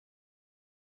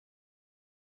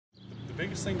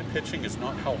biggest thing to pitching is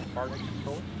not how hard I can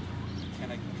throw it,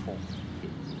 can I control it?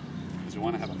 Because we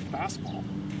want to have a fastball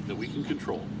that we can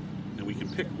control, and we can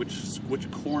pick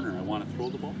which corner I want to throw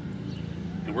the ball.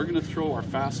 And we're going to throw our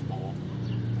fastball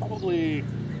probably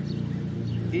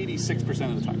 86%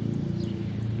 of the time.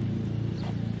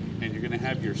 And you're going to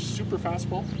have your super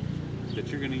fastball that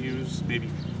you're going to use maybe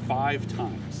 5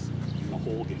 times in the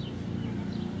whole game.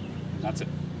 And that's it.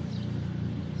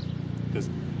 Because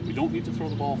we don't need to throw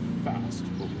the ball fast.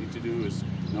 What we need to do is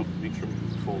make sure we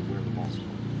control where the ball's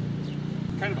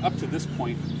going. Kind of up to this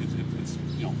point, it's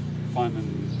fun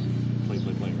and play,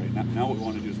 right? Now what we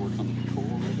want to do is work on the control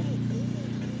a little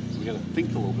bit. We got to think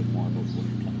a little bit more about what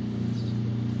you're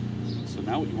playing. So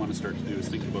now what you want to start to do is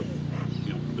think about,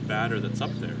 the batter that's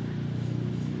up there,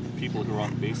 people who are on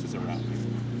the bases around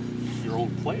you, your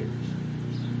own players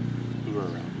who are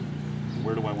around you.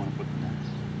 Where do I want to put